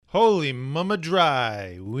Holy mama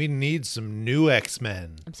dry. We need some new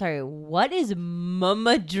X-Men. I'm sorry, what is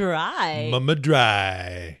Mama Dry? Mama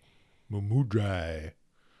dry. Mumu dry.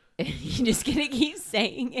 You're just going to keep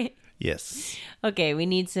saying it? Yes. Okay, we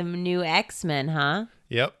need some new X-Men, huh?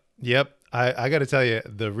 Yep. I got to tell you,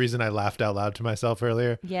 the reason I laughed out loud to myself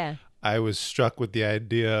earlier, Yeah. I was struck with the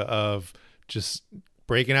idea of just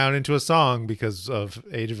breaking out into a song because of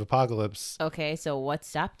Age of Apocalypse. Okay, so what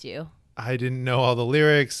stopped you? I didn't know all the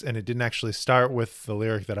lyrics, and it didn't actually start with the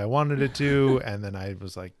lyric that I wanted it to. And then I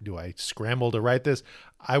was like, do I scramble to write this?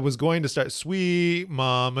 I was going to start Sweet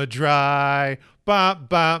Mama Dry, bop,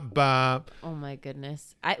 bop, bop. Oh my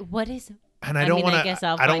goodness. What is... And I don't want to. guess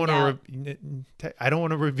I'll I don't find want to. I don't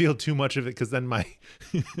want to reveal too much of it because then my.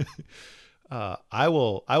 I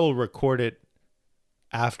will record it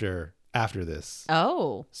after this.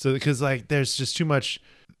 Oh. So because like there's just too much.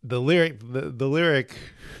 The lyric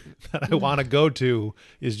that I want to go to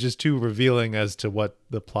is just too revealing as to what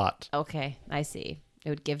the plot. Okay, I see. It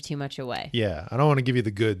would give too much away. Yeah, I don't want to give you the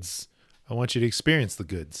goods. I want you to experience the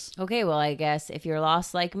goods. Okay, well, I guess if you're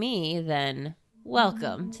lost like me, then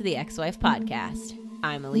welcome to the Ex-Wife Podcast.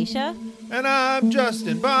 I'm Alicia. And I'm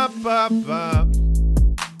Justin. Bop, bop, bop.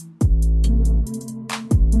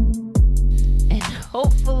 And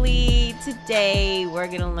hopefully today we're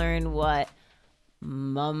going to learn what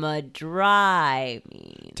Mama Dry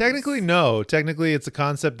means. Technically, no. Technically, it's a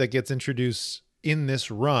concept that gets introduced in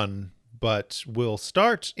this run, but we'll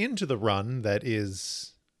start into the run that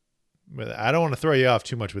is... I don't want to throw you off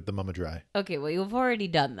too much with the Mama Dry. Okay, well, you've already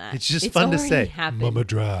done that. It's just fun to say. Happened. Mama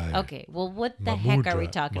Dry. Okay, well, what the heck are we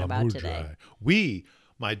talking about today? We,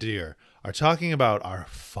 my dear, are talking about our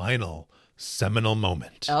final seminal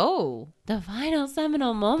moment. Oh, the final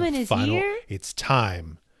seminal moment is here? It's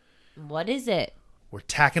time. What is it? We're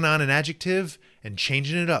tacking on an adjective and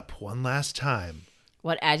changing it up one last time.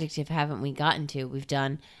 What adjective haven't we gotten to? We've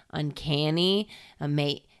done uncanny,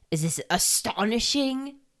 is this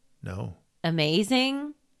astonishing? No.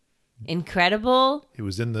 Amazing? Incredible? It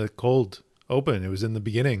was in the cold open. It was in the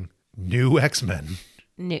beginning. New X-Men.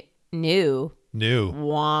 New. New.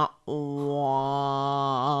 Wah.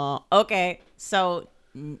 Okay, so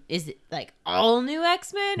is it like all new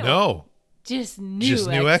X-Men? No. Just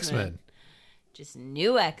new X-Men. Just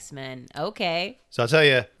new X-Men. Okay. So I'll tell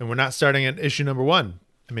you, and we're not starting at issue number 1.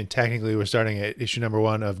 I mean, technically we're starting at issue number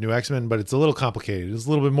 1 of New X-Men, but it's a little complicated. It's a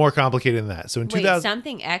little bit more complicated than that. So in 2000...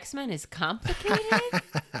 something X-Men is complicated?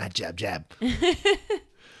 Jab.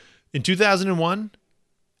 In 2001,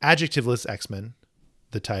 Adjectiveless X-Men,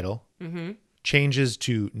 the title, changes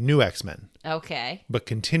to New X-Men. Okay. But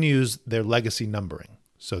continues their legacy numbering.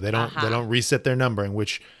 So they don't reset their numbering,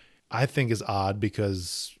 which I think is odd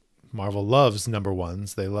because Marvel loves number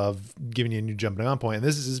ones. They love giving you a new jumping on point. And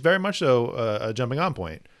this is very much so a jumping on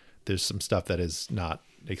point. There's some stuff that is not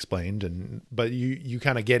explained, but you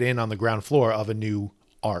kind of get in on the ground floor of a new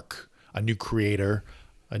arc, a new creator,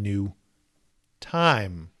 a new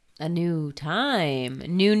time. A new time.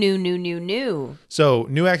 New. So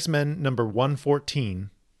New X-Men number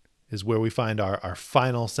 114 is where we find our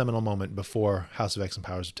final seminal moment before House of X and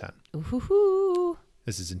Powers of 10. Ooh-hoo-hoo.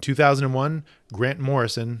 This is in 2001. Grant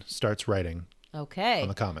Morrison starts writing on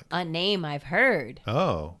the comic. A name I've heard.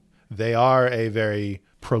 Oh, they are a very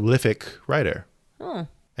prolific writer. Huh.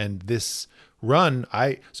 And this run,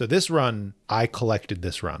 I collected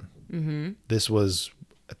this run. Mm-hmm. This was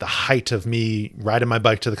at the height of me riding my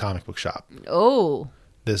bike to the comic book shop. Oh.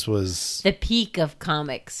 This was the peak of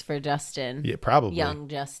comics for Justin. Yeah, probably. Young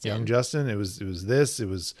Justin. It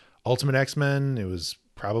was Ultimate X-Men. It was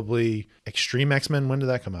probably Extreme X-Men. When did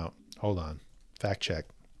that come out? Hold on. Fact check.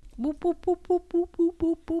 Boop, boop, boop, boop, boop, boop,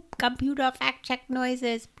 boop, boop. Computer fact check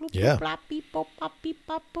noises. Boop, yeah. Boop, bop, beep, boop, bop, beep,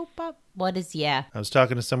 bop, boop, bop. What is yeah? I was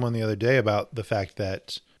talking to someone the other day about the fact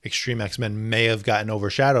that Extreme X-Men may have gotten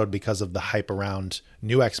overshadowed because of the hype around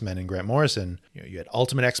New X-Men and Grant Morrison. You had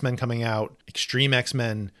Ultimate X-Men coming out, Extreme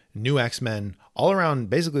X-Men, New X-Men, all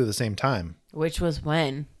around basically the same time. Which was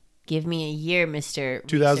when? Give me a year, Mr.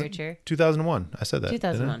 Researcher. 2001. I said that.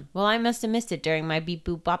 2001. Well, I must have missed it during my beep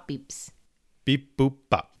boop bop beeps. Beep boop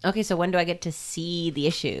bop. Okay, so when do I get to see the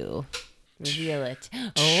issue? Reveal it.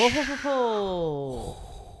 Oh,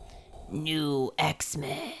 New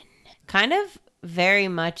X-Men. Kind of very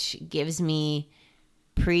much gives me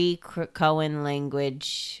pre-Cohen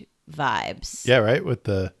language vibes. Yeah, right? With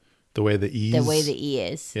the way the E is. The way the E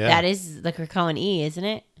is. Yeah. That is the Krakoan E, isn't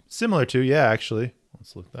it? Similar to, yeah, actually.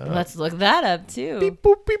 Let's look that up. Let's look that up, too. Beep,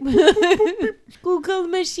 boop, beep, boop, boop, boop, beep. Google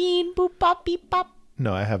machine, boop, bop, beep, bop.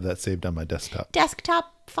 No, I have that saved on my desktop.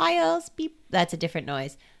 Desktop files, beep. That's a different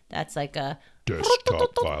noise. That's like a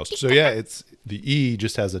desktop files. So yeah, it's the E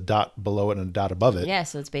just has a dot below it and a dot above it. Yeah,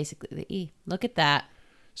 so it's basically the E. Look at that.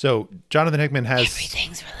 So Jonathan Hickman has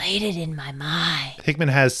Everything's related in my mind. Hickman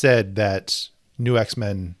has said that New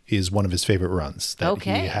X-Men is one of his favorite runs that he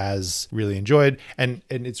has really enjoyed, and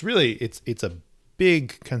it's really it's a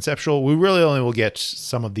big conceptual. We really only will get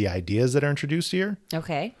some of the ideas that are introduced here.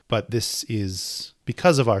 Okay. But this is,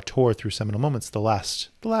 because of our tour through Seminal Moments, the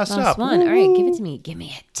last stop. One. Woo! All right, give it to me. Give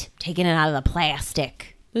me it. Taking it out of the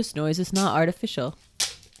plastic. This noise is not artificial.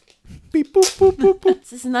 Beep, boop, boop, boop, boop.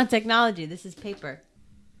 This is not technology. This is paper.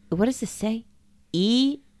 What does this say?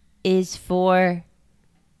 E is for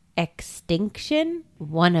extinction.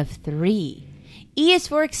 1 of 3. E is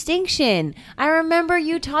for extinction. I remember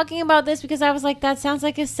you talking about this because I was like, that sounds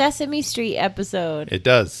like a Sesame Street episode. It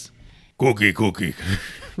does. Cookie. Oh,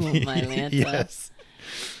 my Lanta. Yes.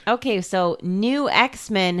 Okay, so New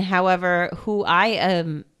X-Men, however, who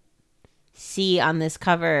I see on this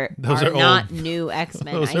cover Those are are not old. New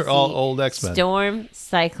X-Men. Those I are all see old X-Men. Storm,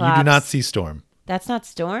 Cyclops. You do not see Storm. That's not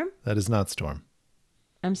Storm? That is not Storm.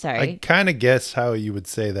 I'm I sorry. kind of guess how you would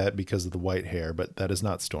say that because of the white hair, but that is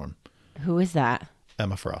not Storm. Who is that?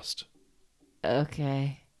 Emma Frost.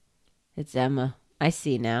 Okay. It's Emma. I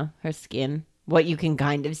see now. Her skin. What you can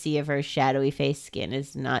kind of see of her shadowy face skin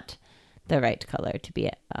is not the right color to be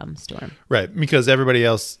Storm. Right, because everybody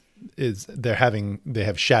else they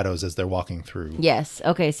have shadows as they're walking through. Yes.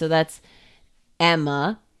 Okay, so that's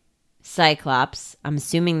Emma, Cyclops. I'm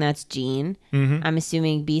assuming that's Jean. Mm-hmm. I'm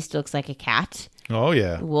assuming Beast looks like a cat. Oh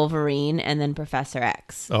yeah. Wolverine, and then Professor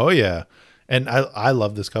X. Oh yeah. And I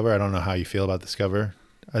love this cover. I don't know how you feel about this cover.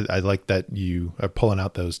 I like that you are pulling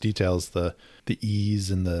out those details, the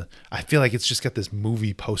E's and I feel like it's just got this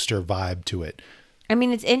movie poster vibe to it. I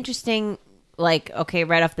mean, it's interesting, like, okay,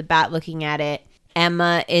 right off the bat looking at it,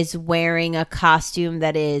 Emma is wearing a costume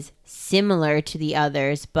that is similar to the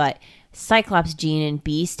others, but Cyclops, Jean, and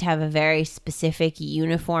Beast have a very specific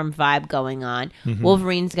uniform vibe going on. Mm-hmm.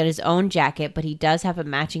 Wolverine's got his own jacket, but he does have a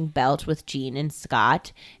matching belt with Jean and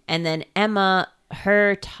Scott. And then Emma,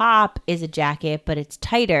 her top is a jacket, but it's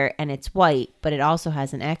tighter and it's white, but it also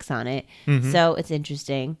has an X on it. Mm-hmm. So it's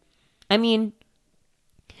interesting. I mean,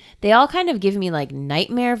 they all kind of give me like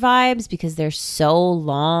Nightmare vibes because they're so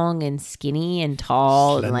long and skinny and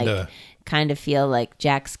tall. Slender. And like kind of feel like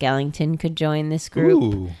Jack Skellington could join this group.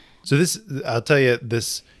 Ooh. So this, I'll tell you,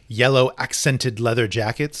 this yellow accented leather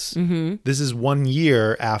jackets, this is 1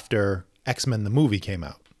 year after X-Men the movie came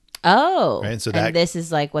out. Oh. Right? So and this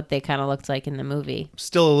is like what they kind of looked like in the movie.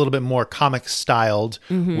 Still a little bit more comic styled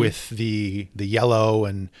with the yellow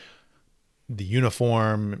and the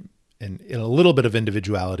uniform and a little bit of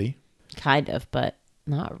individuality. Kind of, but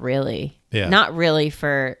not really. Yeah. Not really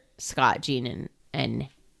for Scott, Jean, and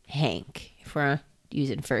Hank, if we're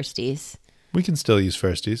using firsties. We can still use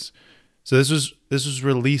firsties. So this was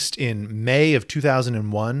released in May of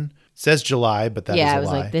 2001. It says July, but that is a lie. Yeah, I was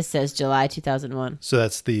like, this says July 2001. So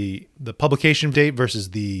that's the publication date versus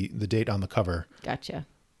the date on the cover. Gotcha.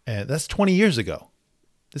 And that's 20 years ago.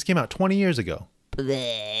 This came out 20 years ago.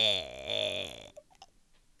 Bleh.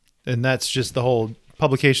 And that's just the whole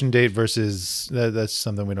publication date versus that's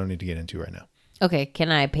something we don't need to get into right now. Okay,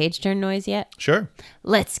 can I page turn noise yet? Sure.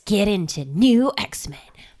 Let's get into New X-Men.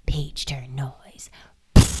 Page turn noise.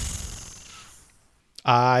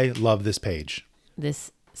 I love this page.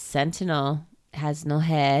 This Sentinel has no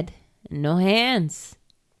head, no hands.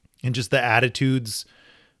 And just the attitudes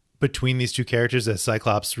between these two characters as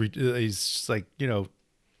Cyclops, he's just like,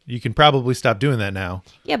 you can probably stop doing that now.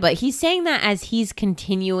 Yeah, but he's saying that as he's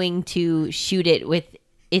continuing to shoot it with...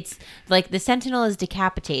 It's like the Sentinel is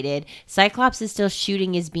decapitated. Cyclops is still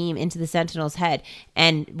shooting his beam into the Sentinel's head.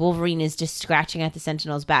 And Wolverine is just scratching at the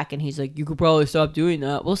Sentinel's back. And he's like, you could probably stop doing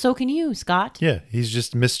that. Well, so can you, Scott. Yeah, he's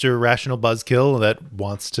just Mr. Rational Buzzkill that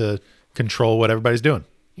wants to control what everybody's doing.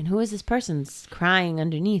 And who is this person crying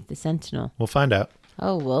underneath the Sentinel? We'll find out.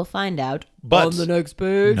 Oh, we'll find out. But on the next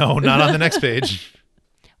page. No, not on the next page.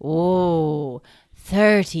 Oh,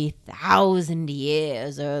 30,000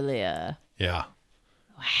 years earlier. Yeah.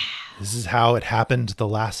 Wow. This is how it happened the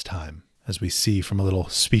last time, as we see from a little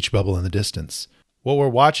speech bubble in the distance. What we're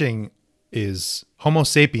watching is Homo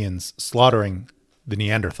sapiens slaughtering the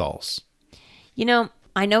Neanderthals.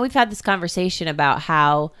 I know we've had this conversation about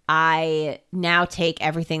how I now take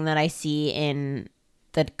everything that I see in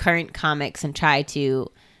the current comics and try to,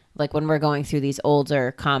 like when we're going through these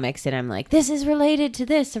older comics and I'm like, this is related to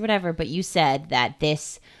this or whatever. But you said that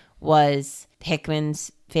this was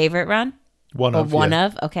Hickman's favorite run. One of. One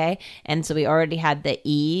of, okay. And so we already had the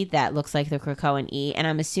E that looks like the Krakoan E. And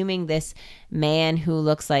I'm assuming this man who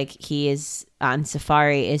looks like he is on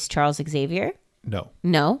safari is Charles Xavier? No.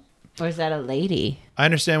 No? Or is that a lady? I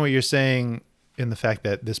understand what you're saying in the fact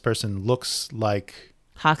that this person looks like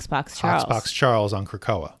Hoxpox Charles. Hoxpox Charles on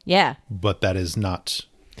Krakoa. Yeah. But that is not.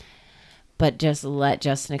 But just let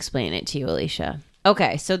Justin explain it to you, Alicia.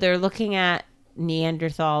 Okay, so they're looking at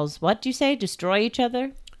Neanderthals. What do you say? Destroy each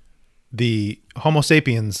other? The Homo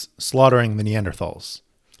sapiens slaughtering the Neanderthals.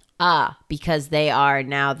 Because they are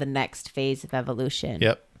now the next phase of evolution.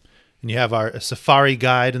 Yep. And you have our safari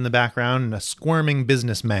guide in the background and a squirming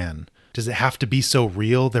businessman. Does it have to be so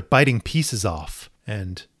real? They're biting pieces off.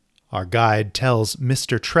 And our guide tells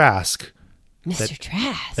Mr. Trask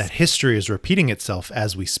that history is repeating itself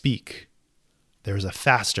as we speak. There is a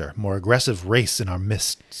faster, more aggressive race in our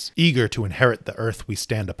midst, eager to inherit the earth we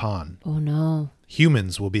stand upon. Oh, no.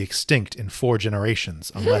 Humans will be extinct in 4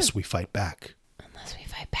 generations unless we fight back.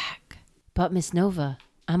 But, Miss Nova,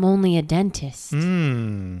 I'm only a dentist.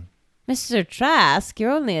 Mr. Trask, you're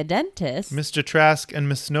only a dentist. Mr. Trask and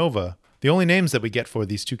Miss Nova, the only names that we get for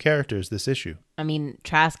these 2 characters this issue. I mean,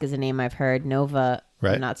 Trask is a name I've heard. Nova,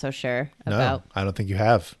 right. I'm not so sure about. No, I don't think you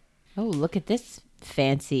have. Oh, look at this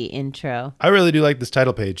fancy intro. I really do like this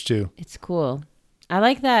title page, too. It's cool. I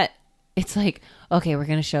like that. It's like, okay, we're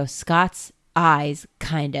going to show Scott's eyes,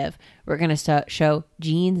 kind of. We're going to show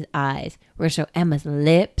Jean's eyes. We're going to show Emma's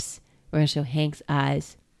lips. We're going to show Hank's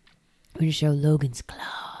eyes. We're going to show Logan's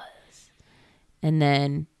claws. And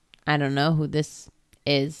then, I don't know who this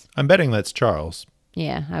is. I'm betting that's Charles.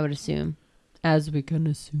 Yeah, I would assume. As we can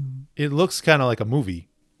assume. It looks kind of like a movie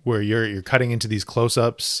where you're cutting into these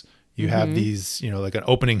close-ups. You have these, like an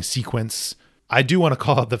opening sequence. I do want to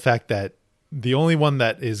call out the fact that the only one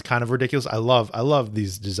that is kind of ridiculous, I love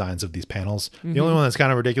these designs of these panels. The only one that's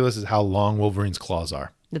kind of ridiculous is how long Wolverine's claws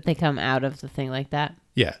are. That they come out of the thing like that?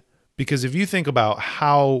 Yeah. Because if you think about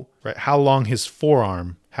how long his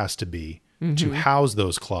forearm has to be to house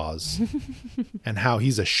those claws and how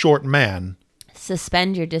he's a short man.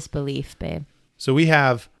 Suspend your disbelief, babe. So we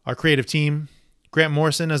have our creative team, Grant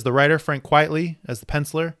Morrison as the writer, Frank Quitely as the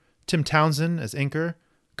penciler, Tim Townsend as inker,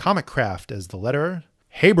 Comic Craft as the letterer,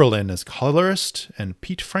 Haberlin as colorist, and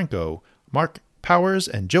Pete Franco, Mark Powers,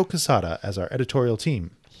 and Joe Quesada as our editorial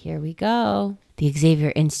team. Here we go. The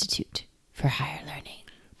Xavier Institute for Higher Learning.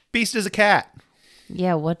 Beast is a cat.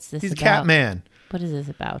 Yeah, what's this He's about? a cat man. What is this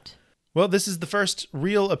about? Well, this is the first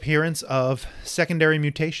real appearance of secondary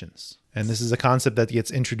mutations. And this is a concept that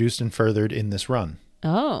gets introduced and furthered in this run.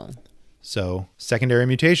 Oh. So, secondary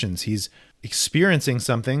mutations. He's experiencing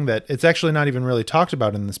something that it's actually not even really talked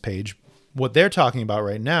about in this page. What they're talking about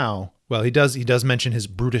right now, well, he does mention his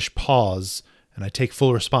brutish paws, and I take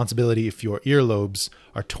full responsibility if your earlobes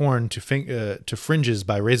are torn to fringes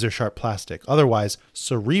by razor-sharp plastic. Otherwise,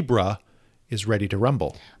 Cerebra is ready to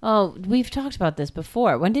rumble. Oh, we've talked about this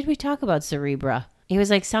before. When did we talk about Cerebra? It was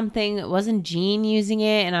like something, wasn't Jean using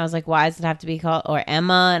it? And I was like, why does it have to be called, or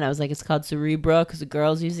Emma? And I was like, it's called Cerebra because the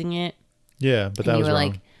girl's using it. Yeah, but that was wrong.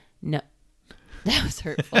 Like, no, that was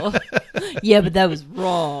hurtful. Yeah, but that was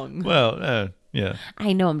wrong. Well, yeah.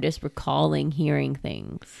 I know, I'm just recalling hearing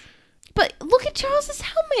things. But look at Charles's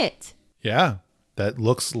helmet. Yeah, that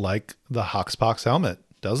looks like the Hoxpox helmet,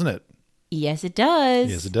 doesn't it? Yes, it does.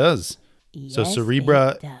 Yes, it does. Yes, so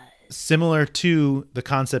Cerebra, it does. Similar to the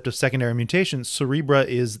concept of secondary mutation, Cerebra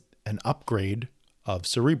is an upgrade of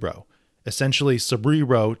Cerebro. Essentially,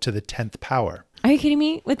 Cerebro to the 10th power. Are you kidding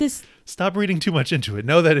me with this? Stop reading too much into it.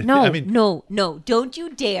 Know that No, don't you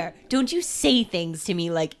dare. Don't you say things to me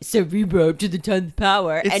like Cerebro to the 10th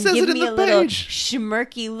power and give me a little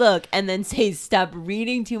schmirky look and then say stop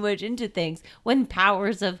reading too much into things when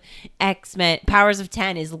Powers of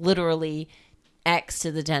 10 is literally X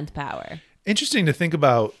to the 10th power. Interesting to think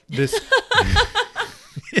about this.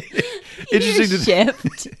 Interesting to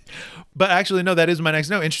shift. But actually, no, that is my next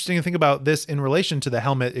note. Interesting to think about this in relation to the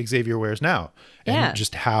helmet Xavier wears now. And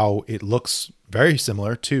just how it looks very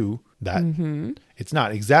similar to that. Mm-hmm. It's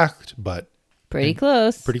not exact, but pretty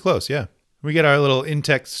close. Pretty close, yeah. We get our little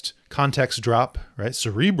in-text context drop, right?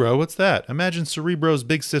 Cerebro, what's that? Imagine Cerebro's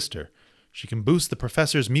big sister. She can boost the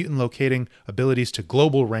professor's mutant locating abilities to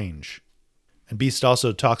global range. And Beast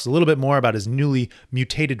also talks a little bit more about his newly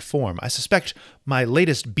mutated form. I suspect my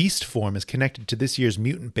latest Beast form is connected to this year's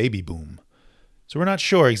mutant baby boom. So we're not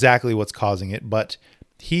sure exactly what's causing it, but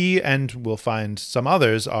he and we'll find some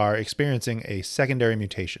others are experiencing a secondary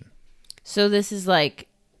mutation. So this is like,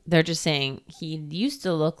 they're just saying he used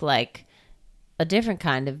to look like a different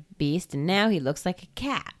kind of beast, and now he looks like a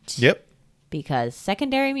cat. Yep. Because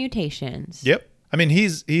secondary mutations. Yep. I mean,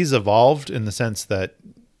 he's evolved in the sense that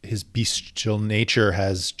his bestial nature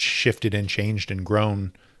has shifted and changed and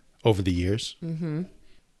grown over the years. Mm-hmm.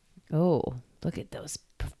 Oh, look at those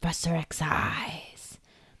Professor X eyes.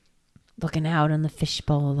 Looking out on the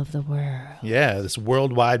fishbowl of the world. Yeah, this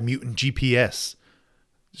worldwide mutant GPS.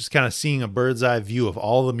 Just kind of seeing a bird's eye view of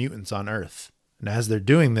all the mutants on Earth. And as they're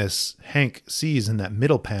doing this, Hank sees in that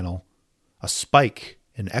middle panel a spike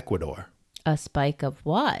in Ecuador. A spike of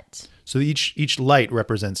what? So each light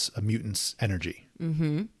represents a mutant's energy.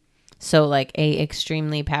 Mm-hmm. So like a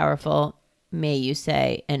extremely powerful, may you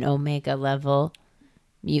say, an Omega level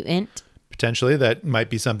mutant? Potentially, that might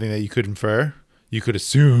be something that you could infer. You could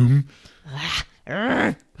assume.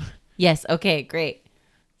 Yes, okay, great.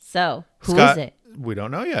 So, who Scott, is it? We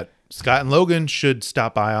don't know yet. Scott and Logan should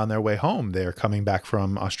stop by on their way home. They're coming back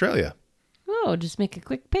from Australia. Oh, just make a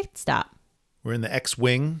quick pit stop. We're in the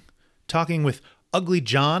X-Wing talking with Ugly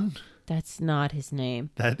John. That's not his name.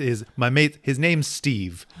 That is my mate. His name's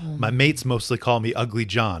Steve. My mates mostly call me Ugly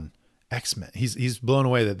John. X-Men. He's blown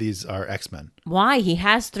away that these are X-Men. Why? He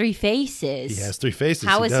has 3 faces. He has 3 faces.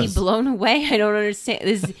 How is he blown away? I don't understand.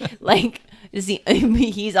 This is like, is he?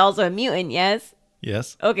 He's also a mutant, yes?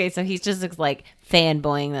 Yes. Okay, so he's just like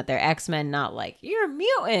fanboying that they're X-Men, not like you're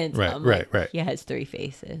mutants. Right. He has 3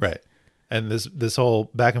 faces. Right. And this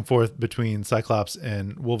whole back and forth between Cyclops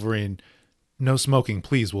and Wolverine. No smoking,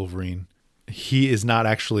 please, Wolverine. He is not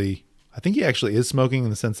actually. I think he actually is smoking in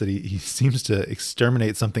the sense that he seems to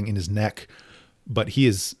exterminate something in his neck, but he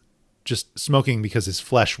is just smoking because his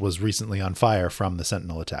flesh was recently on fire from the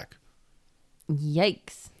Sentinel attack.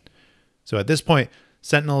 Yikes. So at this point,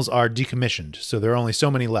 Sentinels are decommissioned, so there are only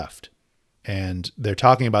so many left. And they're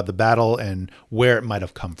talking about the battle and where it might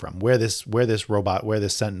have come from, where this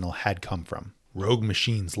Sentinel had come from. Rogue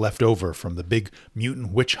machines left over from the big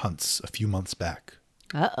mutant witch hunts a few months back.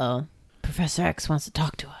 Uh-oh. Professor X wants to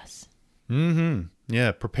talk to us. Mm-hmm.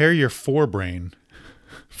 Yeah, prepare your forebrain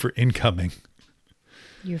for incoming.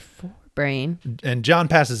 Your forebrain? And John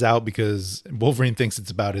passes out because Wolverine thinks it's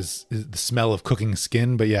about the smell of cooking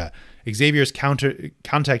skin. But yeah, Xavier's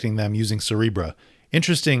contacting them using Cerebra.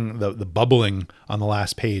 Interesting, the bubbling on the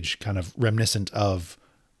last page, kind of reminiscent of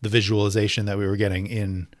the visualization that we were getting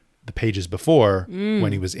in the pages before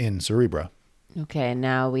when he was in Cerebra. Okay,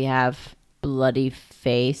 now we have bloody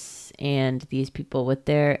face and these people with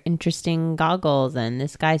their interesting goggles, and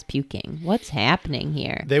this guy's puking. What's happening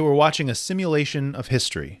here? They were watching a simulation of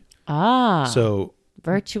history. So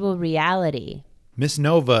virtual reality. Miss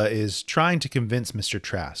Nova is trying to convince Mr.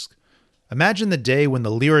 Trask. Imagine the day when the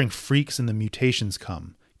leering freaks and the mutations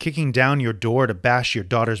come, kicking down your door to bash your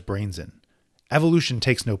daughter's brains in. Evolution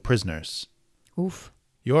takes no prisoners. Oof.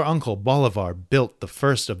 Your uncle Bolivar built the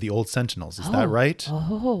first of the old Sentinels, is that right?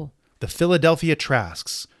 Oh. The Philadelphia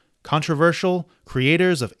Trasks, controversial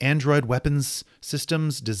creators of android weapons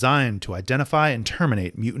systems designed to identify and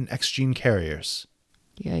terminate mutant X-gene carriers.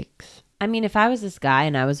 Yikes. I mean, if I was this guy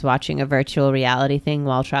and I was watching a virtual reality thing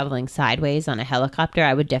while traveling sideways on a helicopter,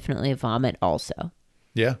 I would definitely vomit also.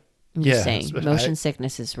 Yeah. I'm just saying, motion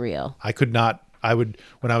sickness is real. I could not. I would,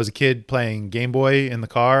 when I was a kid playing Game Boy in the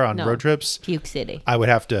car on road trips. Puke City.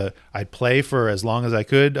 I'd play for as long as I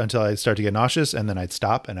could until I'd start to get nauseous, and then I'd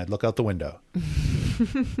stop and I'd look out the window.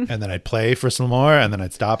 And then I'd play for some more, and then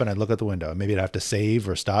I'd stop and I'd look out the window. Maybe I'd have to save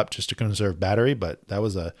or stop just to conserve battery, but that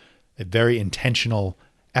was a very intentional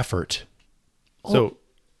effort. So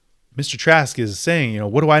Mr. Trask is saying,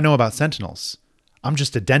 what do I know about Sentinels? I'm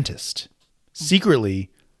just a dentist. Secretly,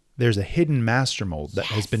 there's a hidden master mold that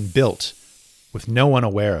has been built with no one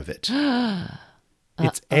aware of it.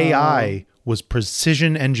 Its AI was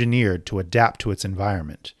precision engineered to adapt to its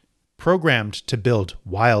environment, programmed to build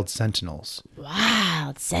wild sentinels.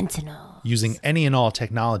 Wild sentinels. Using any and all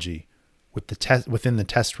technology within the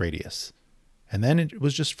test radius. And then it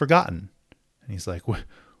was just forgotten. And he's like,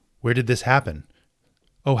 where did this happen?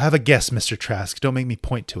 Oh, have a guess, Mr. Trask. Don't make me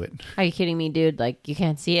point to it. Are you kidding me, dude? Like, you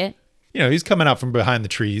can't see it? He's coming out from behind the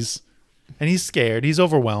trees. And he's scared. He's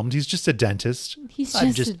overwhelmed. He's just a dentist.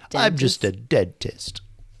 I'm just a dentist.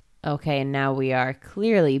 Okay, and now we are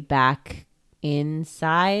clearly back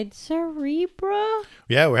inside Cerebra.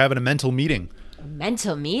 Yeah, we're having a mental meeting. A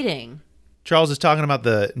mental meeting? Charles is talking about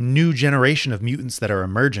the new generation of mutants that are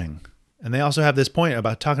emerging. And they also have this point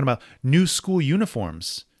about talking about new school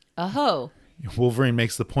uniforms. Oh. Wolverine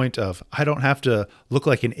makes the point of, I don't have to look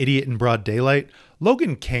like an idiot in broad daylight.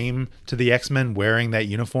 Logan came to the X-Men wearing that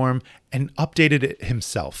uniform and updated it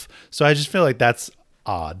himself. So I just feel like that's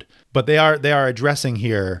odd. But they are addressing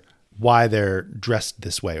here why they're dressed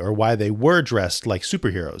this way, or why they were dressed like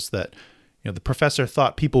superheroes. That the professor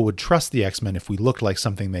thought people would trust the X-Men if we looked like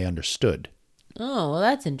something they understood. Oh, well,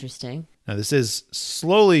 that's interesting. Now, this is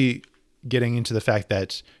slowly getting into the fact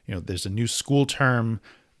that, there's a new school term.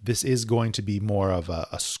 This is going to be more of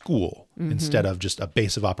a school instead of just a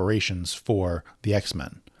base of operations for the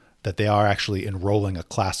X-Men, that they are actually enrolling a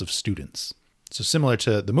class of students. So similar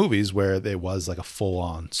to the movies where there was like a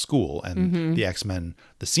full-on school and the X-Men,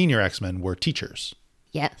 the senior X-Men were teachers.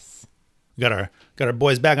 Yes. We got our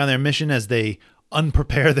boys back on their mission as they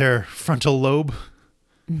unprepare their frontal lobe.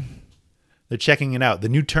 They're checking it out. The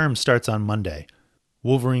new term starts on Monday.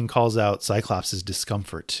 Wolverine calls out Cyclops'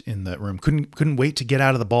 discomfort in the room. Couldn't wait to get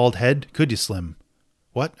out of the bald head, could you, Slim?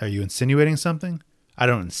 What? Are you insinuating something? I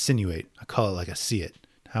don't insinuate. I call it like I see it.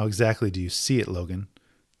 How exactly do you see it, Logan?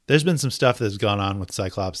 There's been some stuff that's gone on with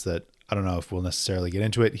Cyclops that I don't know if we'll necessarily get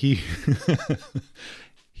into it.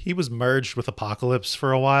 He was merged with Apocalypse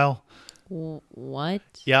for a while. What?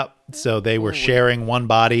 Yep. So they were sharing one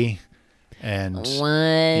body. And what?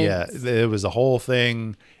 Yeah, it was a whole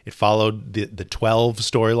thing. It followed the 12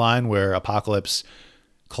 storyline where Apocalypse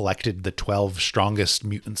collected the 12 strongest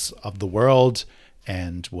mutants of the world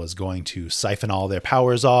and was going to siphon all their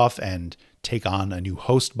powers off and take on a new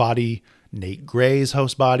host body, Nate Gray's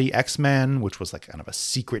host body, X-Man, which was like kind of a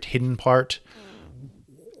secret hidden part.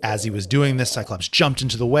 As he was doing this, Cyclops jumped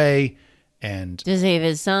into the way and to save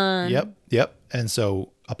his son. Yep. And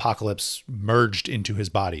so Apocalypse merged into his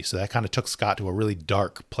body. So that kind of took Scott to a really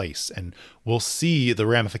dark place. And we'll see the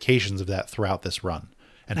ramifications of that throughout this run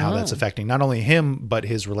and how that's affecting not only him, but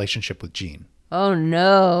his relationship with Jean. Oh,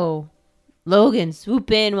 no. Logan, swoop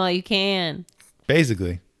in while you can.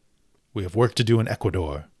 Basically, we have work to do in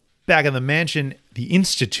Ecuador. Back in the mansion, the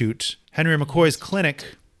Institute, Henry McCoy's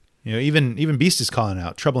clinic, even Beast is calling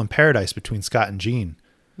out trouble in paradise between Scott and Jean.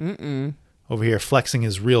 Over here flexing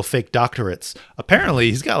his real fake doctorates. Apparently,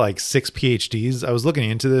 he's got like 6 PhDs. I was looking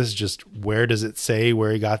into this. Just where does it say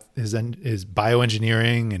where he got his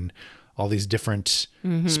bioengineering and all these different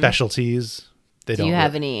specialties? Do you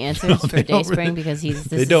have any answers for Dayspring? Because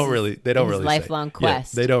they don't really lifelong say.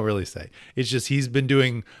 quest. Yeah, they don't really say. It's just he's been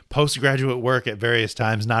doing postgraduate work at various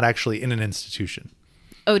times, not actually in an institution.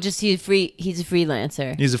 Oh, just he's a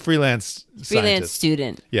freelancer. He's a freelance scientist.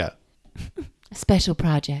 Student. Yeah. A special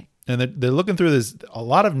project. And they're looking through a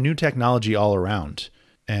lot of new technology all around.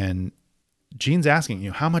 And Jean's asking,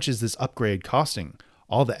 how much is this upgrade costing?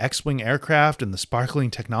 All the X-Wing aircraft and the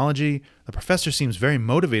sparkling technology. The professor seems very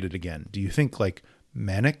motivated again. Do you think like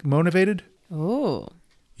manic motivated? Oh.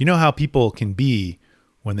 You know how people can be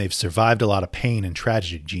when they've survived a lot of pain and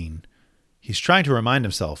tragedy, Jean. He's trying to remind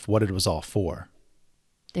himself what it was all for.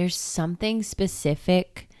 There's something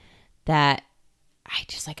specific that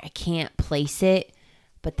I can't place it,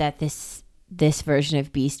 but that this version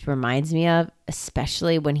of Beast reminds me of,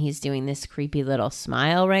 especially when he's doing this creepy little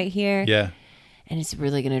smile right here. Yeah. And it's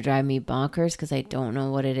really going to drive me bonkers because I don't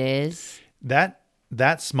know what it is.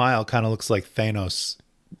 That smile kind of looks like Thanos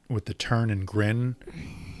with the turn and grin.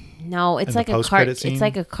 No, it's like it's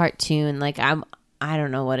like a cartoon. Like I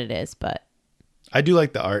don't know what it is, but I do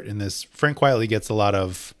like the art in this. Frank Quietly gets a lot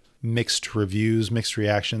of mixed reviews, mixed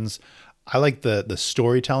reactions. I like the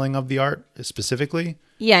storytelling of the art specifically.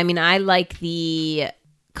 Yeah, I mean, I like the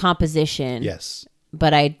composition. Yes.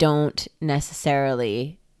 But I don't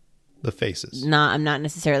necessarily... The faces. I'm not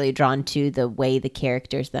necessarily drawn to the way the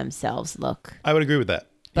characters themselves look. I would agree with that.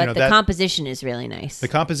 But the composition is really nice. The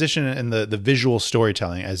composition and the visual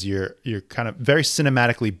storytelling, as you're kind of very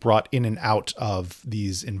cinematically brought in and out of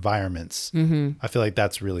these environments. Mm-hmm. I feel like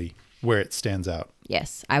that's really where it stands out.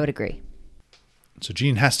 Yes, I would agree. So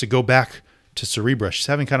Jean has to go back to Cerebra. She's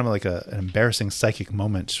having kind of like an embarrassing psychic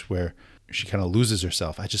moment where she kind of loses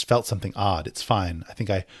herself. I just felt something odd. It's fine. I think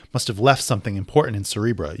I must have left something important in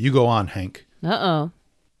Cerebra. You go on, Hank. Uh-oh.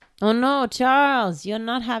 Oh no, Charles, you're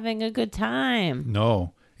not having a good time.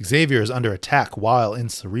 No. Xavier is under attack while in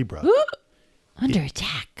Cerebra. Under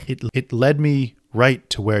attack? It led me right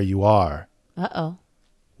to where you are. Uh-oh.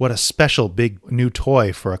 What a special big new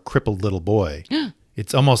toy for a crippled little boy.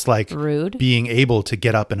 It's almost like rude being able to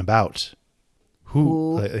get up and about.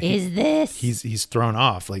 Who is this? He's thrown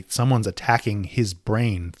off. Like someone's attacking his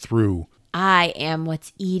brain through. I am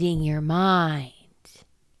what's eating your mind.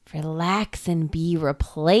 Relax and be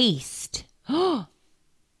replaced.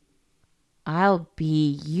 I'll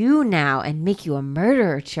be you now and make you a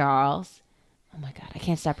murderer, Charles. Oh my God, I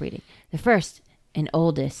can't stop reading. The first and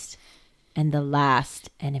oldest and the last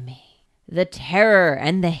enemy. The terror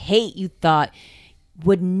and the hate you thought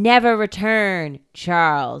would never return.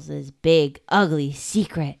 Charles's big, ugly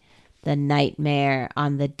secret. The nightmare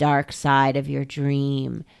on the dark side of your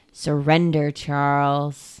dream. Surrender,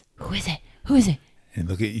 Charles. Who is it? And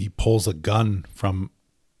look, he pulls a gun from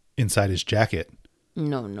inside his jacket.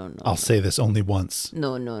 No. I'll say this only once.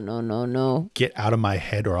 No. Get out of my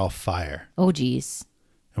head or I'll fire. Oh, geez.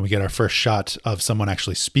 And we get our first shot of someone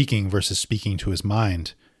actually speaking versus speaking to his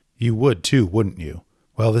mind. You would too, wouldn't you?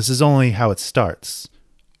 Well, this is only how it starts.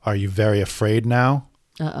 Are you very afraid now?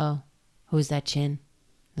 Uh-oh. Who's that chin?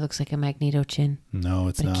 It looks like a Magneto chin. No,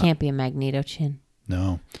 it's not. It can't be a Magneto chin.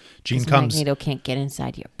 No. Gene comes. Magneto can't get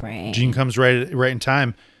inside your brain. Gene comes right in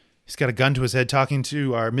time. He's got a gun to his head talking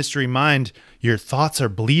to our mystery mind. Your thoughts are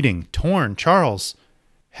bleeding, torn, Charles.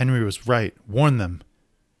 Henry was right. Warn them.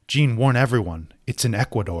 Gene, warn everyone. It's in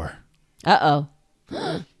Ecuador. Uh-oh.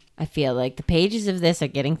 I feel like the pages of this are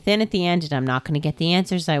getting thin at the end, and I'm not going to get the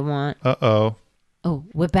answers I want. Uh-oh. Oh,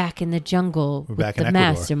 we're back in the jungle with back in the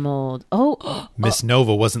Ecuador. master mold. Oh. Miss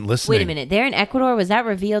Nova wasn't listening. Wait a minute. They're in Ecuador? Was that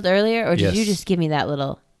revealed earlier, or did Yes. you just give me that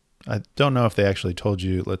little... I don't know if they actually told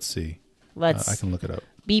you. Let's see. Let's... I can look it up.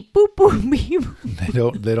 Beep, boop, boop,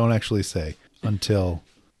 beep. They don't actually say until...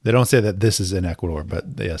 They don't say that this is in Ecuador, but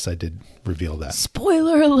yes, I did reveal that.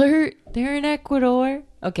 Spoiler alert. They're in Ecuador.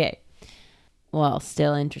 Okay. Well,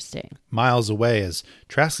 still interesting. Miles away as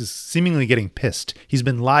Trask is seemingly getting pissed. He's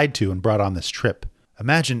been lied to and brought on this trip.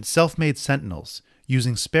 Imagine self-made sentinels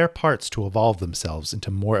using spare parts to evolve themselves into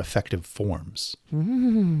more effective forms.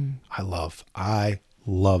 I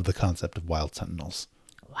love the concept of wild sentinels.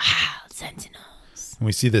 Wow, sentinels. And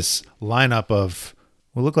we see this lineup of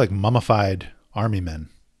what look like mummified army men.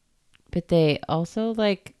 But they also,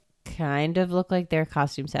 like, kind of look like their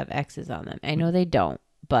costumes have X's on them. I know they don't,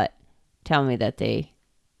 but tell me that they,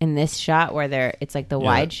 in this shot where it's like the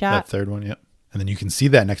wide shot. That third one, yep. And then you can see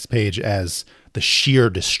that next page as the sheer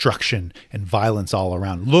destruction and violence all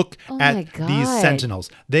around. Look at these sentinels.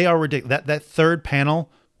 They are ridiculous. That third panel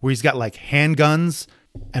where he's got like handguns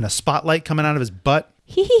and a spotlight coming out of his butt.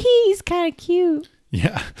 He's kind of cute.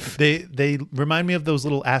 Yeah. They remind me of those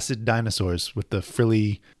little acid dinosaurs with the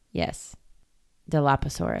frilly... Yes.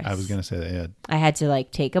 Dilophosaurus. I was going to say that, yeah. I had to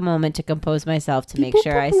like take a moment to compose myself to make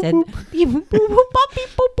sure I said beep, boop, boop, boop, beep,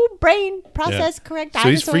 boop, boop, brain process correct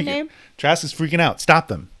dinosaur name. Trask is freaking out. Stop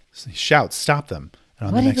them. He shouts, stop them. And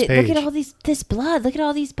on the next page. Look at all this blood. Look at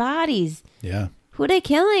all these bodies. Yeah. Who are they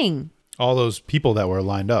killing? All those people that were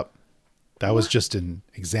lined up. That was just an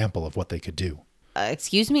example of what they could do.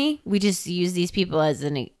 Excuse me? We just use these people as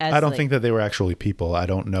I don't think that they were actually people. I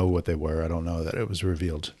don't know what they were. I don't know that it was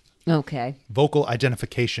revealed. Okay. Vocal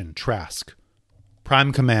identification, Trask.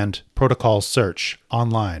 Prime command, protocols search,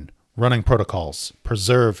 online, running protocols,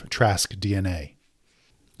 preserve Trask DNA.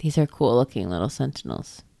 These are cool looking little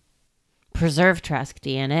sentinels. Preserve Trask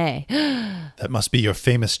DNA. That must be your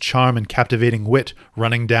famous charm and captivating wit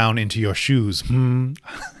running down into your shoes.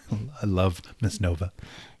 I love Miss Nova.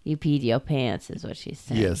 You peed your pants is what she's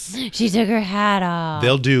saying. Yes. She took her hat off.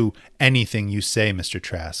 They'll do anything you say, Mr.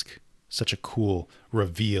 Trask. Such a cool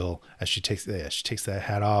reveal as she takes that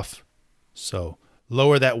hat off. So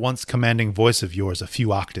lower that once commanding voice of yours a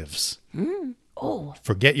few octaves. Oh.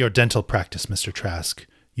 Forget your dental practice, Mr. Trask.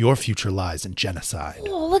 Your future lies in genocide.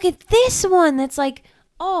 Oh, look at this one. That's like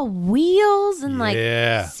all wheels and like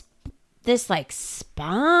this like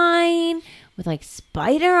spine with like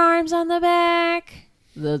spider arms on the back.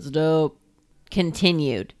 That's dope.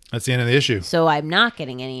 Continued. That's the end of the issue. So I'm not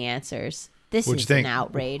getting any answers. This What'd is you an think?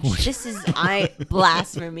 outrage. This is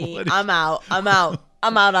blasphemy. I'm out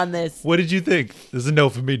on this. What did you think? This is a no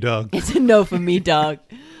for me, dog. It's a no for me, dog.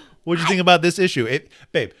 What did you think about this issue?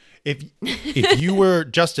 Babe, if you were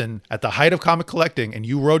Justin at the height of comic collecting and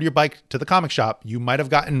you rode your bike to the comic shop, you might have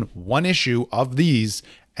gotten one issue of these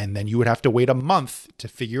and then you would have to wait a month to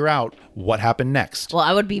figure out what happened next. Well,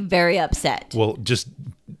 I would be very upset. Well, just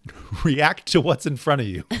react to what's in front of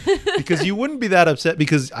you because you wouldn't be that upset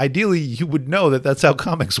because ideally you would know that that's how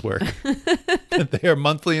comics work. That they are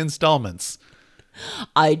monthly installments.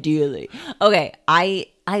 Ideally. Okay. I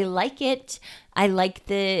like it. I like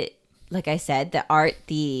like I said, the art,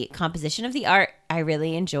 the composition of the art, I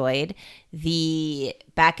really enjoyed. The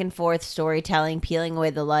back and forth storytelling, peeling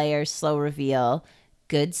away the layers, slow reveal,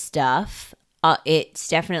 good stuff. It's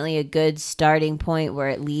definitely a good starting point where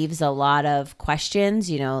it leaves a lot of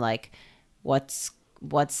questions, like what's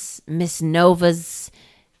Miss Nova's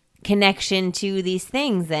connection to these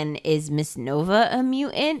things? And is Miss Nova a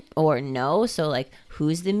mutant or no? So like,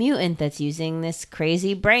 who's the mutant that's using this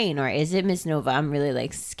crazy brain, or is it Miss Nova? I'm really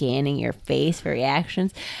like scanning your face for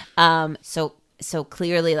reactions. So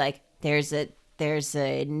clearly like there's a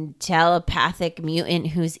telepathic mutant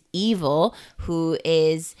who's evil, who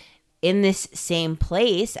is in this same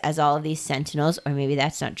place as all of these sentinels, or maybe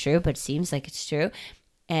that's not true, but it seems like it's true.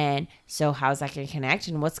 And so how's that going to connect?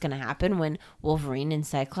 And what's going to happen when Wolverine and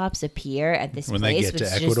Cyclops appear at this When place they get with to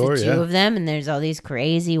just Ecuador, the two of them? And there's all these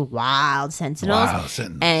crazy, wild Sentinels.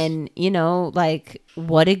 And, you know, like,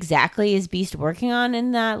 what exactly is Beast working on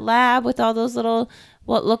in that lab with all those little,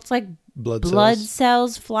 what looked like blood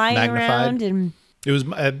cells flying around? And it was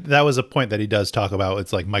that was a point that he does talk about.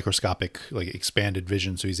 It's like microscopic, like expanded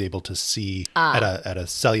vision, so he's able to see at a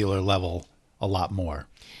cellular level a lot more.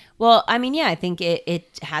 Well, I mean, yeah, I think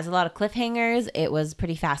it has a lot of cliffhangers. It was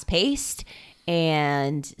pretty fast paced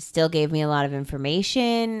and still gave me a lot of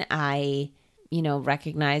information. I, you know,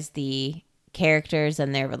 recognized the characters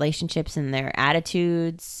and their relationships and their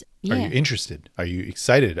attitudes. Yeah. Are you interested? Are you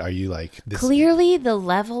excited? Are you like this? Clearly, the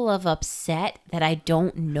level of upset that I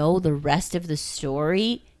don't know the rest of the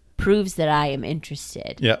story proves that I am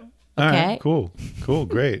interested. Yeah. All okay. Right, cool.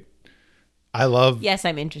 Great. I love. Yes,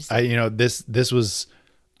 I'm interested. You know, this was.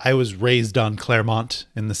 I was raised on Claremont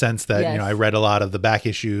in the sense that, you know, I read a lot of the back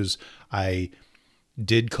issues. I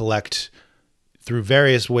did collect through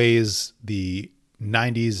various ways the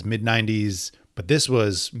 90s, mid 90s, but this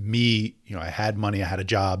was me, you know, I had money, I had a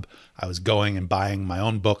job. I was going and buying my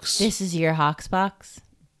own books. This is your Hawks box?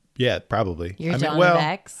 Yeah, probably. Your Dawn of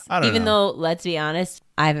X? I don't know. Even though, let's be honest,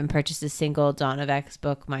 I haven't purchased a single Dawn of X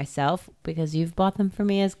book myself because you've bought them for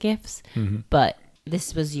me as gifts. Mm-hmm. But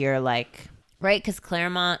this was your like... Right, because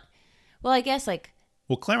Claremont, well, I guess like...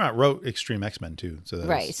 Well, Claremont wrote Extreme X-Men too. So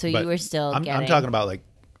right, so you were still I'm talking about like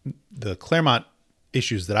the Claremont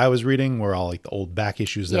issues that I was reading were all like the old back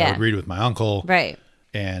issues that I would read with my uncle. Right.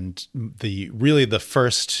 And the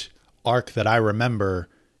first arc that I remember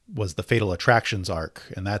was the Fatal Attractions arc.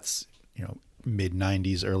 And that's, you know, mid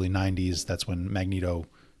 90s, early 90s. That's when Magneto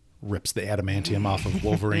rips the adamantium off of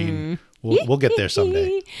Wolverine. We'll get there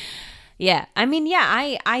someday. Yeah. I mean,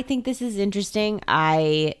 yeah, I think this is interesting.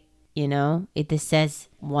 This says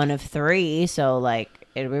 1 of 3. So, like,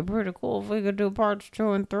 it'd be pretty cool if we could do parts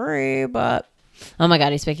 2 and 3. But, oh my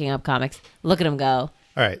God, he's picking up comics. Look at him go. All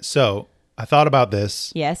right. So, I thought about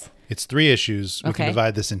this. Yes. It's 3 issues. We can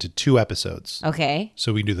divide this into 2 episodes. Okay.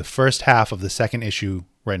 So, we can do the first half of the second issue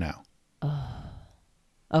right now. Oh.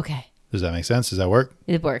 Okay. Does that make sense? Does that work?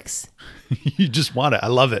 It works. You just want it. I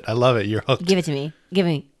love it. You're hooked. Give it to me. Give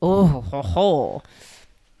me. Oh, ho, ho.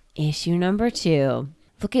 Issue number 2.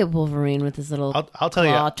 Look at Wolverine with his little I'll tell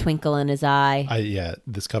you, twinkle in his eye.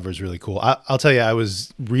 This cover is really cool. I'll tell you, I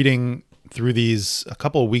was reading through these a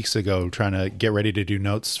couple of weeks ago trying to get ready to do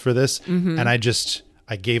notes for this. Mm-hmm. And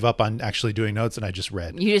I gave up on actually doing notes and I just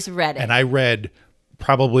read. You just read it. And I read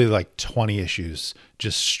probably like 20 issues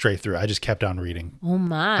just straight through. I just kept on reading. Oh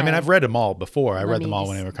my. I mean, I've read them all before. I read them all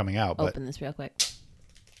when they were coming out. Open this real quick.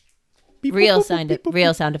 Beep, real sound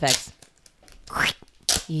effects.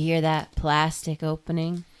 You hear that plastic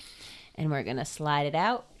opening? And we're going to slide it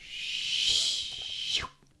out.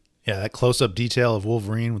 Yeah, that close-up detail of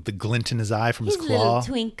Wolverine with the glint in his eye from his claw. Little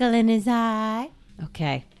twinkle in his eye.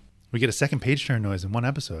 Okay. We get a second page turn noise in one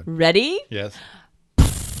episode. Ready? Yes.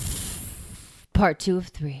 Part 2 of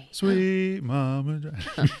 3. Sweet mama.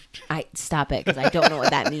 I stop it because I don't know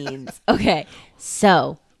what that means. Okay.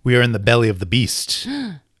 So. We are in the belly of the beast.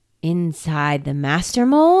 Inside the master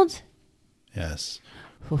mold? Yes.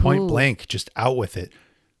 Ooh. Point blank, just out with it.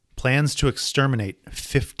 Plans to exterminate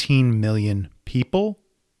 15 million people.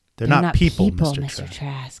 They're not people, Mr.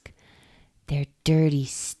 Trask. They're dirty,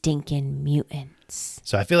 stinking mutants.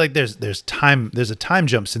 So I feel like there's a time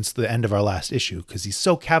jump since the end of our last issue because he's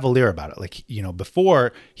so cavalier about it. Like, you know,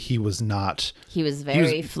 before he was not. He was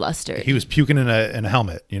very flustered. He was puking in a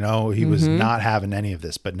helmet. You know, he was not having any of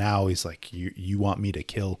this. But now he's like, you want me to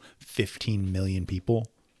kill 15 million people?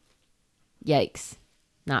 Yikes!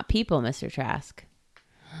 Not people, Mr. Trask.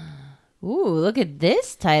 Ooh, look at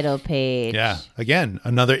this title page. Yeah. Again,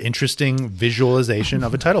 another interesting visualization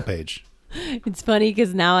of a title page. It's funny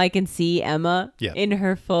because now I can see Emma in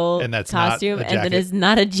her full costume, and that is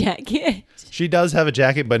not a jacket. She does have a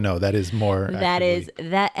jacket, but no, that is more.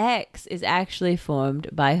 That X is actually formed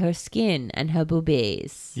by her skin and her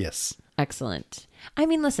boobies. Yes. Excellent. I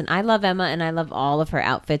mean, listen, I love Emma and I love all of her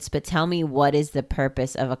outfits, but tell me what is the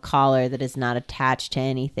purpose of a collar that is not attached to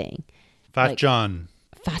anything? Fat John.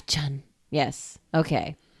 Yes.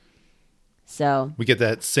 Okay. So we get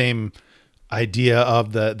that same idea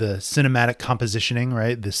of the cinematic compositioning,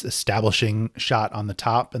 right? This establishing shot on the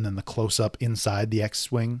top and then the close-up inside the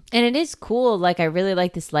X-Wing. And it is cool. Like, I really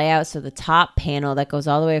like this layout. So the top panel that goes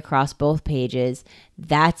all the way across both pages,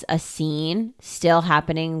 that's a scene still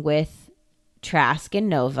happening with Trask and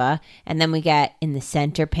Nova. And then we get in the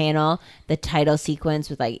center panel the title sequence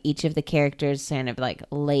with like each of the characters kind of like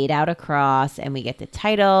laid out across, and we get the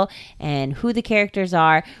title and who the characters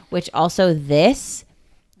are, which also this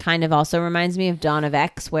kind of also reminds me of Dawn of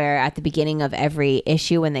X, where at the beginning of every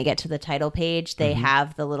issue when they get to the title page, they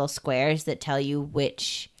have the little squares that tell you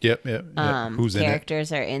which who's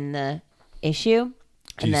characters are in the issue.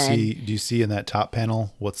 Do you see in that top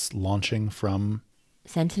panel what's launching from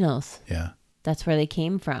Sentinels? Yeah. That's where they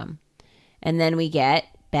came from. And then we get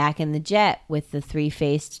back in the jet with the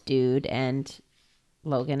three-faced dude and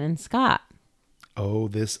Logan and Scott. Oh,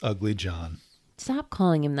 this ugly John. Stop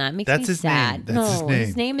calling him that. It makes That's me his sad. name. That's his name.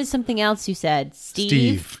 His name is something else you said.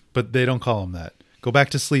 Steve. But they don't call him that. Go back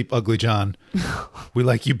to sleep, ugly John. We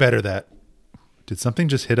like you better that. Did something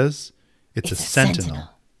just hit us? It's a sentinel.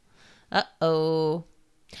 Uh-oh.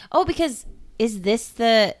 Oh, because is this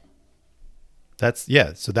the...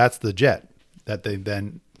 So that's the jet that they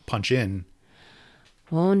then punch in.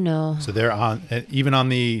 Oh, no. So they're on, even on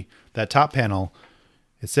that top panel,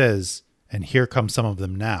 it says, and here come some of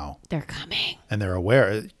them now. They're coming. And they're aware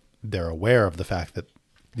of the fact that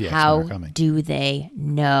the X-Men are coming. How do they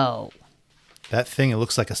know? That thing, it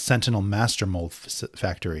looks like a Sentinel master mold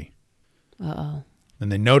factory. Uh-oh.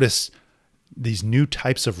 And they notice these new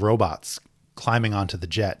types of robots climbing onto the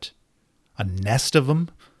jet. A nest of them.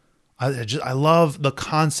 I love the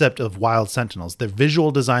concept of wild sentinels. Their visual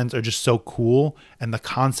designs are just so cool, and the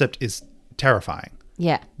concept is terrifying.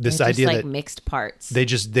 Yeah, this idea idea like that mixed parts. They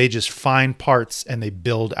just find parts and they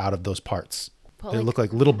build out of those parts. They look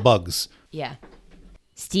like little bugs. Yeah.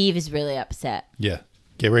 Steve is really upset. Yeah.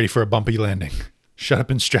 Get ready for a bumpy landing. Shut up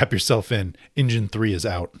and strap yourself in. Engine 3 is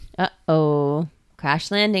out. Uh-oh. Crash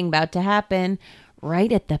landing about to happen.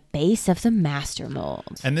 Right at the base of the master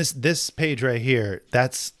mold. And this page right here,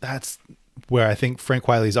 that's where I think Frank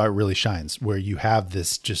Wiley's art really shines, where you have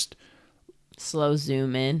this just slow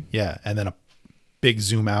zoom in. Yeah, and then a big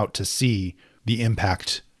zoom out to see the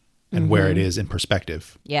impact and where it is in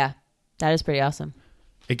perspective. Yeah. That is pretty awesome.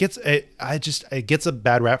 It gets a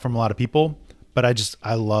bad rap from a lot of people, but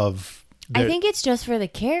I love I think it's just for the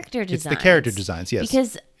character designs. It's the character designs, yes.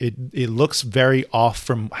 Because it looks very off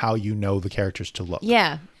from how you know the characters to look.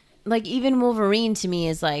 Yeah. Like even Wolverine to me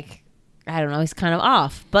is like, I don't know, he's kind of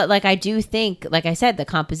off. But like I do think, like I said, the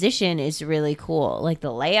composition is really cool. Like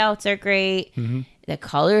the layouts are great. Mm-hmm. The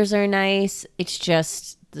colors are nice. It's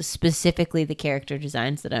just specifically the character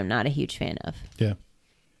designs that I'm not a huge fan of. Yeah.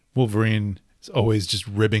 Wolverine is always just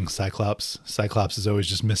ribbing Cyclops. Cyclops is always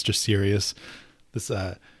just Mr. Serious. This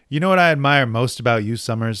you know what I admire most about you,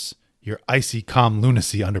 Summers? Your icy, calm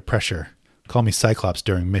lunacy under pressure. Call me Cyclops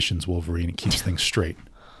during missions, Wolverine. It keeps things straight.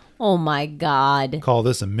 Oh, my God. Call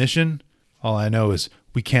this a mission? All I know is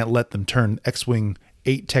we can't let them turn X-Wing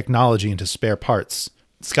 8 technology into spare parts.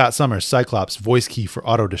 Scott Summers, Cyclops, voice key for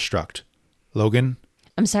auto-destruct. Logan?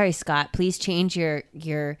 I'm sorry, Scott. Please change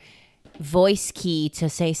your voice key to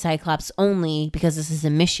say Cyclops only because this is a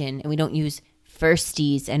mission and we don't use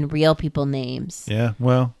firsties and real people names. Yeah,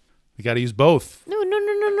 well... We got to use both. No.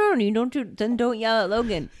 You don't yell at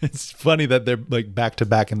Logan. It's funny that they're like back to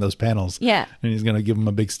back in those panels. Yeah. And he's going to give them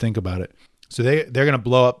a big stink about it. So they're going to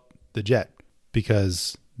blow up the jet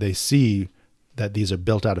because they see that these are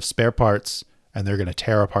built out of spare parts and they're going to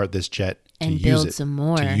tear apart this jet and to build use it, some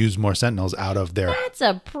more. To use more Sentinels out of their... That's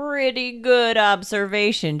a pretty good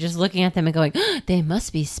observation. Just looking at them and going, they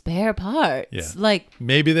must be spare parts. Yeah. Like...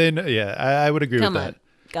 Maybe they... Yeah, I would agree with that.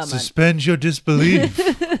 Come on. Suspend your disbelief.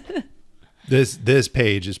 This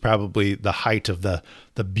page is probably the height of the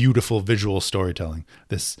beautiful visual storytelling.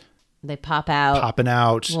 They pop out. Popping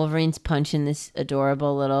out. Wolverine's punching this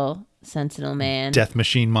adorable little Sentinel man. Death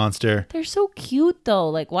machine monster. They're so cute though.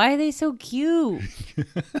 Like, why are they so cute?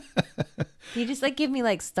 They just like give me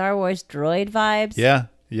like Star Wars droid vibes. Yeah,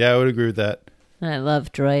 I would agree with that. I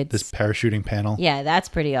love droids. This parachuting panel. Yeah, that's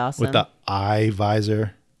pretty awesome. With the eye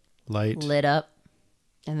visor light. Lit up.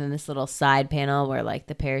 And then this little side panel where like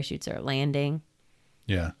the parachutes are landing.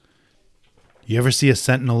 Yeah. You ever see a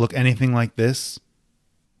Sentinel look anything like this?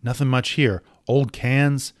 Nothing much here. Old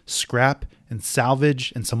cans, scrap, and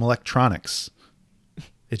salvage, and some electronics.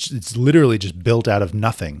 It's literally just built out of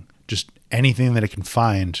nothing. Just anything that it can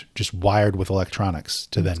find, just wired with electronics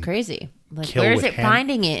to then. It's crazy. Like, kill where is with it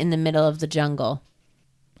finding it in the middle of the jungle?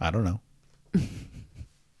 I don't know.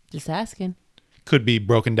 Just asking. Could be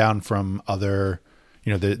broken down from other.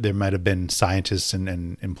 There might have been scientists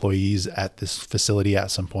and employees at this facility at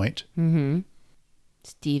some point. Mm-hmm.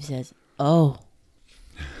 Steve says, "Oh,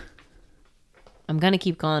 I'm gonna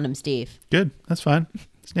keep calling him Steve." Good, that's fine.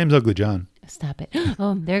 His name's Ugly John. Stop it!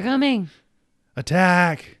 Oh, they're coming!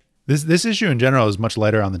 Attack! This issue in general is much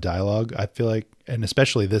lighter on the dialogue, I feel like, and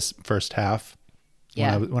especially this first half.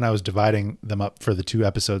 Yeah. When I was dividing them up for the 2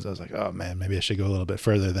 episodes, I was like, oh man, maybe I should go a little bit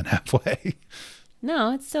further than halfway.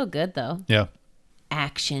 No, it's still good though. Yeah.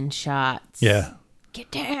 Action shots. Yeah. Get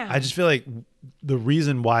down. I just feel like the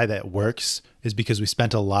reason why that works is because we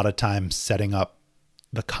spent a lot of time setting up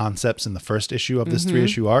the concepts in the first issue of this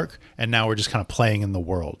 3-issue arc, and now we're just kind of playing in the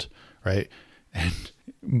world, right? And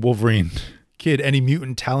Wolverine, kid, any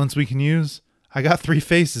mutant talents we can use? I got 3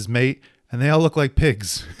 faces, mate, and they all look like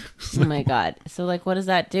pigs. Oh my God. So like, what does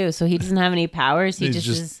that do? So he doesn't have any powers? He's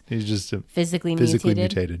just physically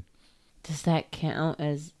mutated? Does that count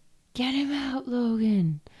as get him out,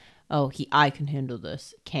 Logan? Oh, I can handle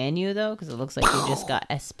this. Can you though? Because it looks like he just got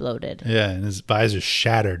exploded. Yeah, and his visor's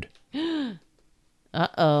shattered.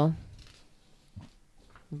 Uh-oh.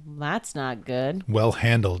 That's not good. Well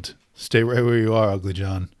handled. Stay right where you are, Ugly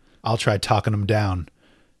John. I'll try talking him down.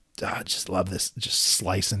 I just love this. Just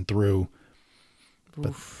slicing through.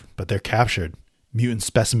 But they're captured. Mutant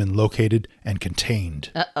specimen located and contained.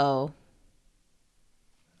 Uh-oh.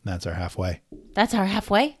 That's our halfway. That's our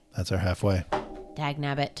halfway? That's our halfway.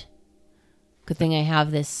 Dagnabbit. Good thing I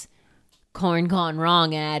have this corn gone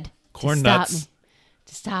wrong ad. Corn nuts.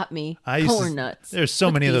 To stop me. Corn nuts. There's so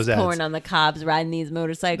many of those ads. Corn on the cobs riding these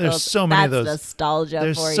motorcycles. There's so many of those. Nostalgia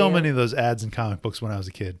There's for so you. many of those ads in comic books when I was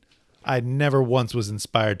a kid. I never once was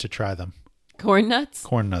inspired to try them. Corn nuts?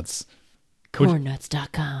 Corn nuts.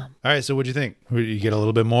 Cornnuts.com. All right, so what'd you think? You get a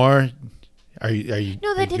little bit more? Are you?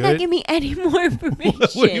 No, that did good? not give me any more information.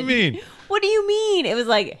 What do you mean? What do you mean? It was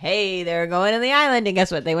like, hey, they're going to the island, and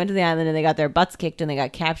guess what? They went to the island and they got their butts kicked and they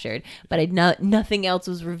got captured. But nothing else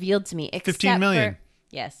was revealed to me except 15 million.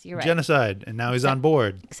 Yes, you're right. Genocide, and now he's on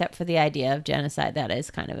board. Except for the idea of genocide, that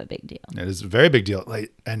is kind of a big deal. It is a very big deal.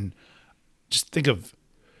 And just think of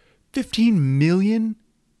 15 million.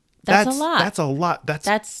 That's a lot. That's a lot.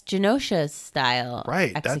 That's Genosha's style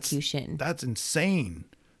execution. Right. That's insane.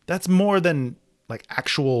 That's more than like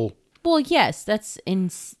actual. Well, yes,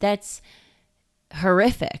 that's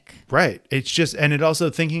horrific. Right. It's just, and it also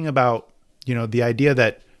thinking about, the idea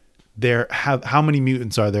that how many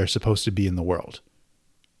mutants are there supposed to be in the world?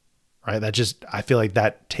 Right. I feel like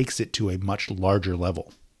that takes it to a much larger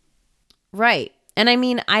level. Right. And I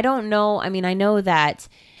mean, I don't know. I mean, I know that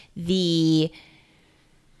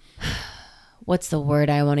what's the word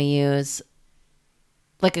I want to use?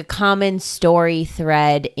 Like a common story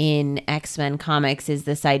thread in X-Men comics is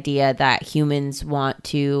this idea that humans want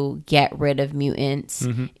to get rid of mutants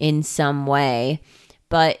in some way.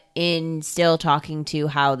 But in still talking to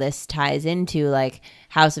how this ties into like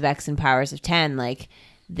House of X and Powers of 10, like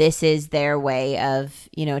this is their way of,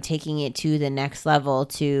 taking it to the next level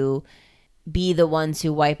to be the ones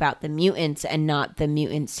who wipe out the mutants and not the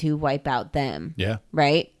mutants who wipe out them. Yeah.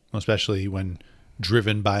 Right? Especially when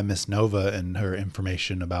driven by Miss Nova and her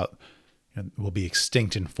information about will be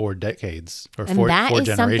extinct in 4 decades or and 4 that is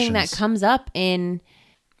generations. Something that comes up in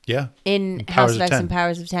House of X and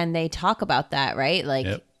Powers of 10. They talk about that, right?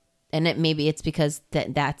 Like, and maybe it's because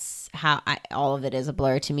that's how all of it is a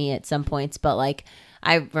blur to me at some points. But like,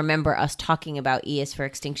 I remember us talking about E is for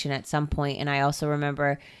Extinction at some point, and I also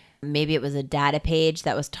remember maybe it was a data page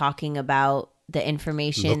that was talking about the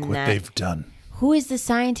information. Look what they've done. Who is the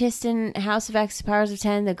scientist in House of X, Powers of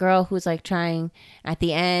 10? The girl who's like trying, at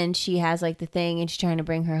the end, she has like the thing and she's trying to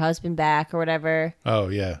bring her husband back or whatever. Oh,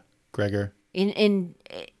 yeah. Gregor. In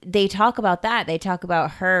they talk about that. They talk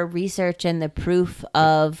about her research and the proof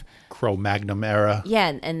of Cro-Magnon era.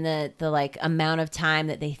 Yeah, and the like amount of time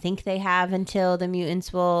that they think they have until the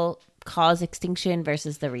mutants will cause extinction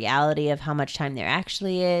versus the reality of how much time there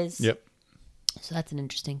actually is. Yep. So that's an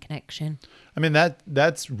interesting connection. I mean,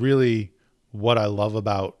 that's really what I love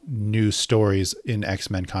about new stories in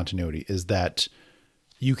X-Men continuity is that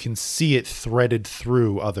you can see it threaded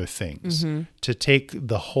through other things. To take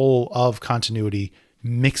the whole of continuity,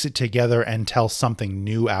 mix it together and tell something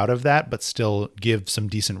new out of that, but still give some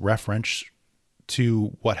decent reference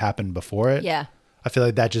to what happened before it. Yeah. I feel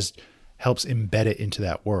like that just helps embed it into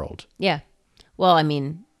that world. Yeah. Well, I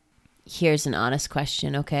mean, here's an honest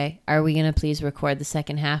question, okay? Are we going to please record the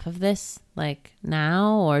second half of this, like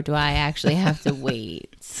now, or do I actually have to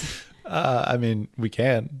wait? I mean, we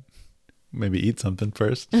can. Maybe eat something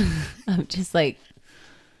first. I'm just like,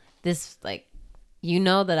 this, like,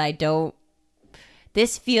 that I don't,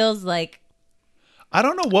 this feels like. I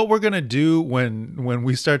don't know what we're going to do when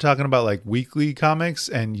we start talking about like weekly comics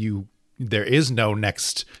and you there is no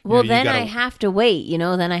next. Well, then I have to wait,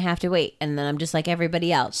 then I have to wait. And then I'm just like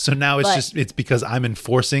everybody else. So now it's because I'm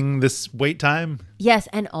enforcing this wait time? Yes.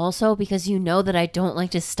 And also because that I don't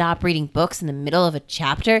like to stop reading books in the middle of a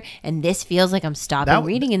chapter. And this feels like I'm stopping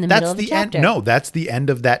reading in the middle of a chapter. No, that's the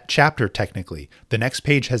end of that chapter, technically. The next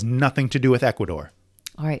page has nothing to do with Ecuador.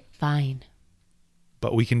 All right, fine.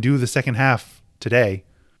 But we can do the second half today.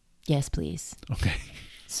 Yes, please. Okay.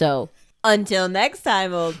 So... until next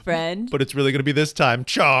time, old friend. But it's really going to be this time,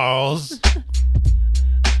 Charles.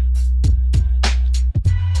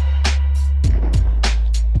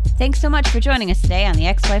 Thanks so much for joining us today on the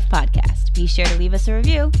Ex-Wife Podcast. Be sure to leave us a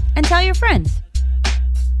review and tell your friends.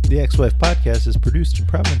 The Ex-Wife Podcast is produced in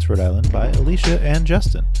Providence, Rhode Island by Alicia and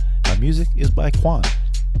Justin. Our music is by Quan.